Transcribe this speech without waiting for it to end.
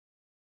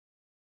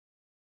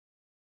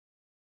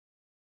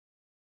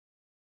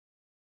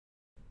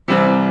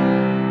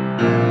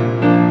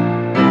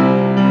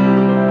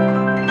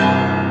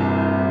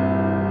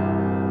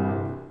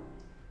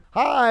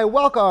Hi,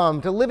 welcome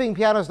to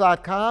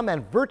livingpianos.com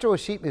and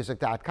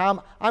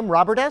virtualsheetmusic.com. I'm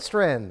Robert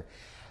Estrin.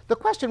 The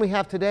question we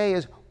have today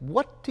is,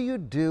 what do you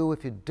do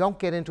if you don't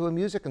get into a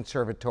music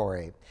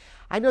conservatory?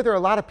 I know there are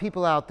a lot of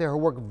people out there who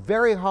work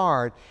very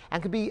hard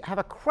and could have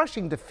a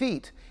crushing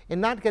defeat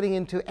in not getting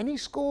into any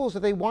schools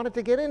that they wanted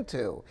to get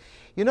into.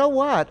 You know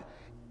what?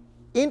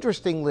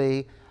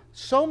 Interestingly,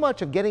 so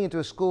much of getting into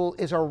a school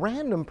is a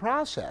random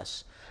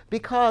process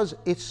because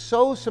it's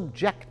so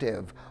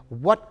subjective.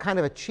 What kind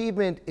of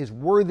achievement is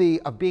worthy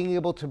of being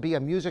able to be a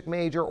music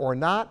major or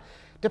not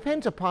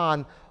depends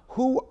upon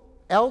who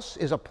else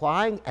is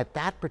applying at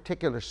that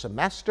particular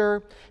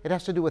semester. It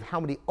has to do with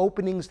how many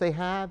openings they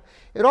have.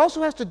 It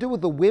also has to do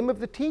with the whim of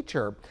the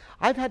teacher.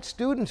 I've had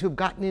students who've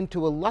gotten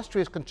into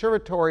illustrious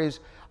conservatories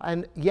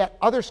and yet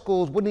other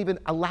schools wouldn't even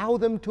allow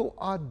them to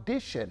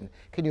audition.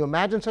 Can you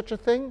imagine such a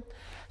thing?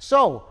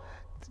 So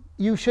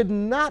you should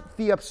not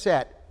be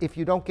upset if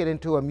you don't get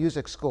into a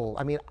music school.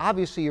 I mean,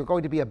 obviously you're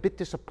going to be a bit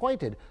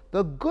disappointed.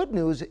 The good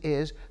news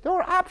is there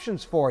are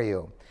options for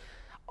you.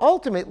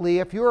 Ultimately,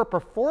 if you're a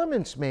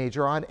performance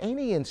major on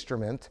any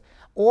instrument,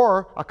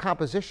 or a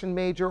composition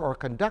major or a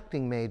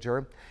conducting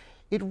major,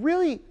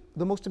 the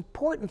most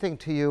important thing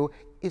to you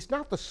is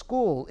not the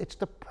school, it's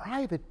the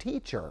private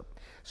teacher.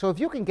 So if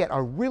you can get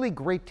a really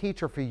great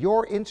teacher for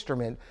your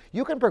instrument,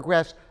 you can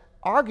progress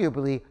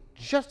arguably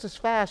just as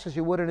fast as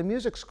you would at a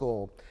music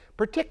school,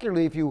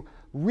 particularly if you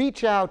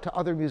reach out to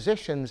other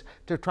musicians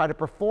to try to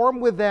perform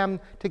with them,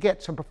 to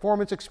get some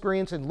performance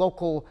experience in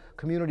local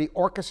community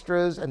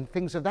orchestras and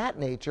things of that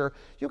nature.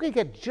 You can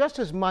get just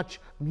as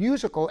much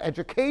musical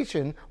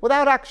education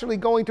without actually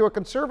going to a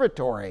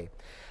conservatory.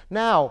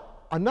 Now,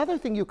 another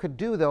thing you could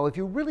do, though, if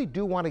you really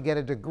do want to get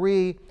a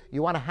degree,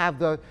 you want to have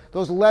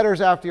those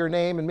letters after your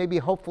name and maybe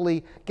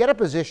hopefully get a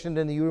position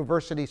in the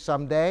university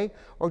someday,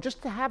 or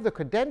just to have the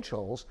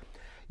credentials,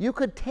 you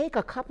could take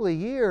a couple of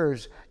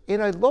years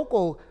in a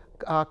local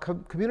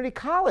community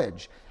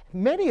college,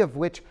 many of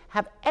which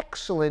have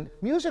excellent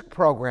music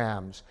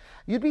programs.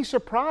 You'd be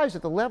surprised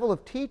at the level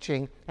of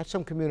teaching at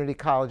some community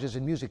colleges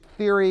in music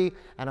theory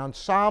and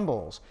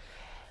ensembles.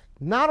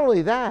 Not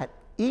only that,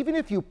 even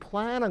if you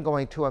plan on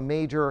going to a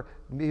major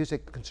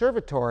music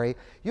conservatory,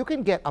 you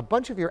can get a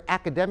bunch of your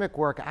academic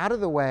work out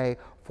of the way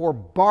for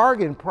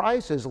bargain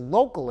prices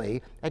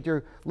locally at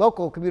your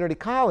local community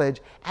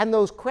college, and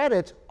those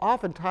credits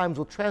oftentimes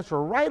will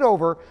transfer right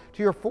over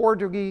to your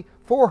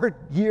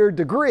four-year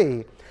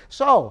degree.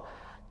 So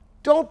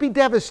don't be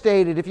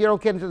devastated if you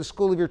don't get into the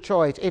school of your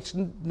choice. It's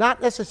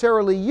not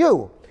necessarily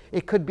you.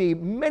 It could be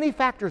many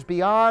factors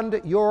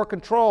beyond your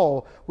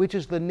control, which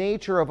is the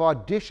nature of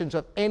auditions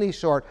of any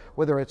sort,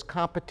 whether it's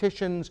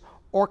competitions,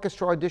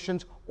 orchestra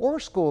auditions, or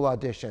school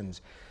auditions.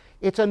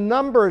 It's a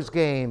numbers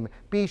game.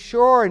 Be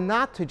sure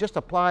not to just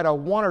apply to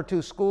one or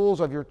two schools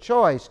of your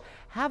choice.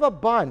 Have a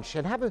bunch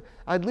and have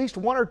at least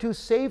one or two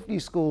safety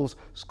schools,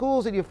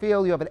 schools that you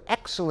feel you have an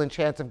excellent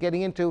chance of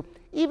getting into,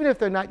 even if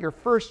they're not your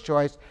first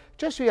choice,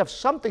 just so you have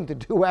something to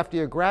do after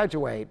you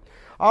graduate.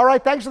 All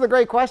right, thanks for the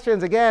great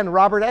questions. Again,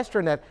 Robert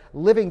Estrin at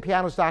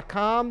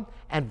livingpianos.com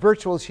and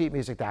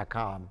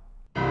virtualsheetmusic.com.